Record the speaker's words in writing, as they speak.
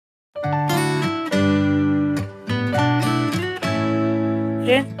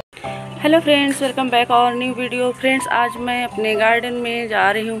Hello friends, welcome back और new video. Friends, आज मैं अपने गार्डन में जा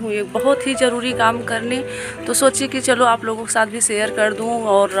रही हूँ एक बहुत ही ज़रूरी काम करने। तो सोची कि चलो आप लोगों के साथ भी शेयर कर दूँ।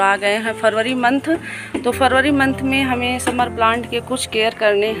 और आ गए हैं फरवरी मंथ, तो फरवरी मंथ में हमें समर प्लांट के कुछ केयर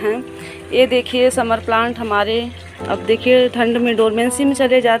करने हैं। ये देखिए समर प्लांट हमारे, अब देखिए ठंड में डोरमेंसी में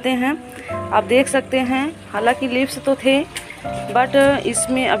चले जाते हैं, आप देख सकते हैं। हालांकि लीव्स तो थे बट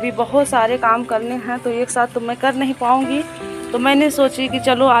इसमें अभी बहुत सारे काम करने हैं, तो एक साथ तो मैं कर नहीं पाऊँगी। तो मैंने सोची कि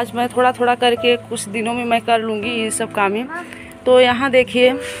चलो आज मैं थोड़ा थोड़ा करके कुछ दिनों में मैं कर लूँगी ये सब कामें। तो यहाँ देखिए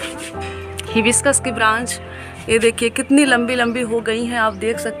हिबिस्कस की ब्रांच, ये देखिए कितनी लंबी लंबी हो गई हैं, आप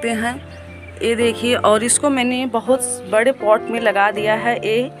देख सकते हैं। ये देखिए, और इसको मैंने बहुत बड़े पॉट में लगा दिया है।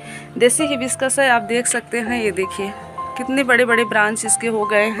 ये देसी हिबिस्कस है, आप देख सकते हैं। ये देखिए कितने बड़े बड़े ब्रांच इसके हो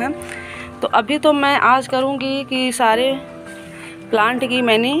गए हैं। तो अभी तो मैं आज करूँगी कि सारे प्लांट की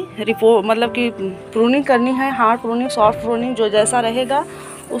मैंने रिपोर्ट मतलब कि प्रूनिंग करनी है, हार्ड प्रूनिंग, सॉफ्ट प्रूनिंग, जो जैसा रहेगा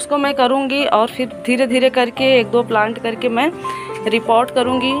उसको मैं करूँगी। और फिर धीरे धीरे करके एक दो प्लांट करके मैं रिपोर्ट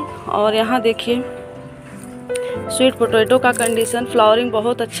करूँगी। और यहाँ देखिए स्वीट पोटैटो का कंडीशन, फ्लावरिंग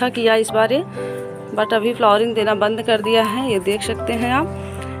बहुत अच्छा किया इस बार, बट अभी फ्लावरिंग देना बंद कर दिया है, ये देख सकते हैं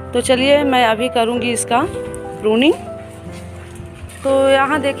आप। तो चलिए मैं अभी करूँगी इसका प्रूनिंग। तो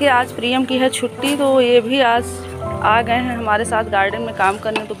यहाँ देखिए आज प्रियम की है छुट्टी, तो ये भी आज आ गए हैं हमारे साथ गार्डन में काम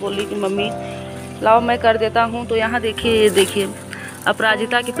करने। तो बोली कि मम्मी लाओ मैं कर देता हूँ। तो यहाँ देखिए, ये देखिए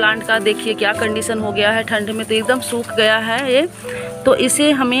अपराजिता की प्लांट का देखिए क्या कंडीशन हो गया है, ठंड में तो एकदम सूख गया है ये। तो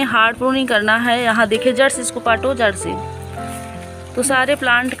इसे हमें हार्ड प्रूनिंग करना है। यहाँ देखिए जड़ से इसको काटो, जड़ से। तो सारे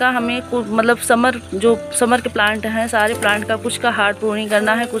प्लांट का हमें मतलब समर के प्लांट हैं, सारे प्लांट का कुछ का हार्ड प्रूनिंग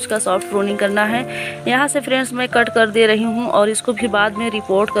करना है, कुछ का सॉफ्ट प्रूनिंग करना है। यहाँ से फ्रेंड्स मैं कट कर दे रही हूँ और इसको भी बाद में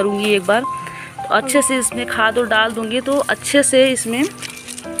रिपोर्ट करूँगी एक बार। तो अच्छे से इसमें खाद और डाल दूँगी तो अच्छे से इसमें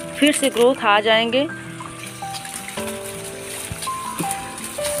फिर से ग्रोथ आ जाएंगे।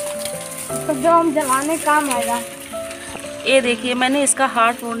 तो जो हम जलाने काम आएगा। ये देखिए मैंने इसका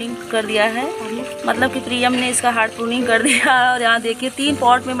हार्ड प्रूनिंग कर दिया है, मतलब कि प्रियम ने इसका हार्ड प्रूनिंग कर दिया है। और यहाँ देखिए 3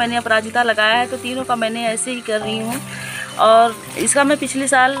 पॉट में मैंने अपराजिता लगाया है, तो तीनों का मैंने ऐसे ही कर रही हूँ। और इसका मैं पिछले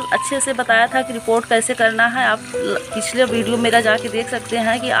साल अच्छे से बताया था कि रिपोर्ट कैसे करना है। आप पिछले वीडियो मेरा जाके देख सकते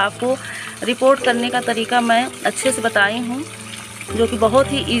हैं कि आपको रिपोर्ट करने का तरीका मैं अच्छे से बताई हूँ, जो कि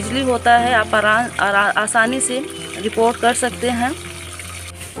बहुत ही ईजिली होता है, आप आसानी से रिपोर्ट कर सकते हैं।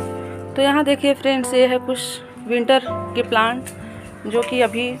 तो यहाँ देखिए फ्रेंड्स, ये है कुछ विंटर के प्लांट जो कि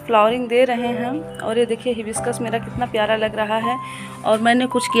अभी फ्लावरिंग दे रहे हैं। और ये देखिए हिबिस्कस मेरा कितना प्यारा लग रहा है। और मैंने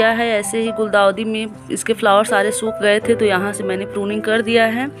कुछ किया है ऐसे ही, गुलदाउदी में इसके फ्लावर सारे सूख गए थे, तो यहाँ से मैंने प्रूनिंग कर दिया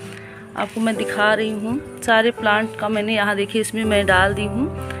है। आपको मैं दिखा रही हूँ सारे प्लांट का मैंने यहाँ देखिए इसमें मैं डाल दी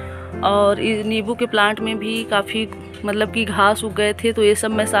हूँ। और नींबू के प्लांट में भी काफ़ी मतलब कि घास उग गए थे, तो ये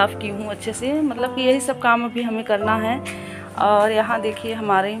सब मैं साफ़ की हूँ अच्छे से। मतलब कि यही सब काम अभी हमें करना है। और यहाँ देखिए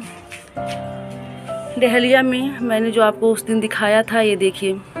हमारे डहेलिया में मैंने जो आपको उस दिन दिखाया था, ये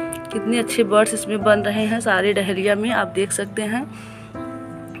देखिए कितने अच्छे बर्ड्स इसमें बन रहे हैं सारे डहेलिया में, आप देख सकते हैं।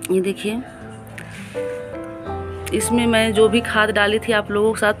 ये देखिए इसमें मैं जो भी खाद डाली थी आप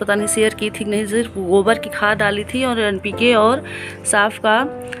लोगों के साथ पता नहीं शेयर की थी नहीं, सिर्फ गोबर की खाद डाली थी और NPK और साफ का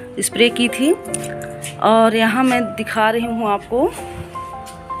स्प्रे की थी। और यहाँ मैं दिखा रही हूँ आपको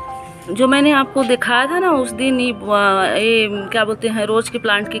जो मैंने आपको दिखाया था ना उस दिन, ये क्या बोलते हैं रोज़ के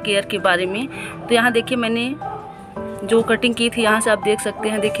प्लांट के केयर के बारे में। तो यहाँ देखिए मैंने जो कटिंग की थी, यहाँ से आप देख सकते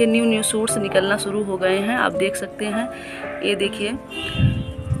हैं। देखिए न्यू शूट्स निकलना शुरू हो गए हैं, आप देख सकते हैं। ये देखिए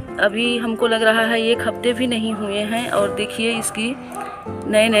अभी हमको लग रहा है 1 हफ्ते भी नहीं हुए हैं, और देखिए इसकी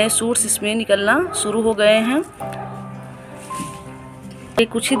नए शूट्स इसमें निकलना शुरू हो गए हैं। ये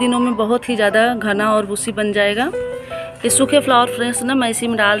कुछ ही दिनों में बहुत ही ज़्यादा घना और बुशी बन जाएगा। ये सूखे फ्लावर फ्रेंड्स ना मैं इसी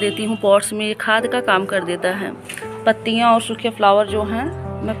में डाल देती हूँ पॉट्स में, ये खाद का काम कर देता है। पत्तियाँ और सूखे फ्लावर जो हैं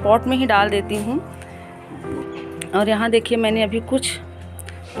मैं पॉट में ही डाल देती हूँ। और यहाँ देखिए मैंने अभी कुछ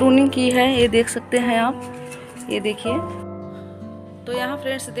प्रूनिंग की है, ये देख सकते हैं आप, ये देखिए। तो यहाँ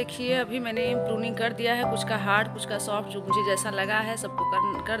फ्रेंड्स देखिए अभी मैंने प्रूनिंग कर दिया है, कुछ का हार्ड कुछ का सॉफ्ट, जो मुझे जैसा लगा है सबको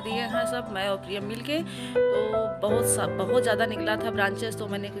कर दिए हैं सब, मैं और प्रियम मिल के। तो बहुत ज़्यादा निकला था ब्रांचेस, तो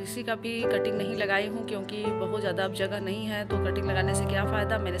मैंने किसी का भी कटिंग नहीं लगाई हूँ, क्योंकि बहुत ज़्यादा अब जगह नहीं है, तो कटिंग लगाने से क्या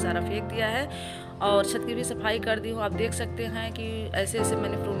फ़ायदा, मैंने सारा फेंक दिया है। और छत की भी सफाई कर दी हूँ, आप देख सकते हैं कि ऐसे ऐसे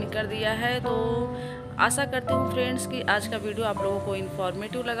मैंने प्रूनिंग कर दिया है। तो आशा करती हूँ फ्रेंड्स कि आज का वीडियो आप लोगों को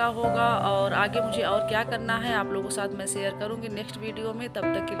इन्फॉर्मेटिव लगा होगा। और आगे मुझे और क्या करना है आप लोगों के साथ मैं शेयर करूँगी नेक्स्ट वीडियो में। तब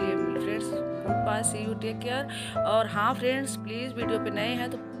तक के लिए friends good bye, C you, take care. और हाँ फ्रेंड्स, प्लीज़ वीडियो पे नए हैं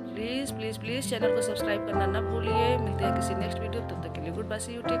तो प्लीज़ चैनल को सब्सक्राइब करना ना भूलिए। मिलते हैं किसी नेक्स्ट वीडियो, तब तक के लिए good bye,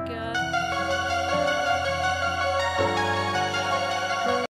 C you, take care.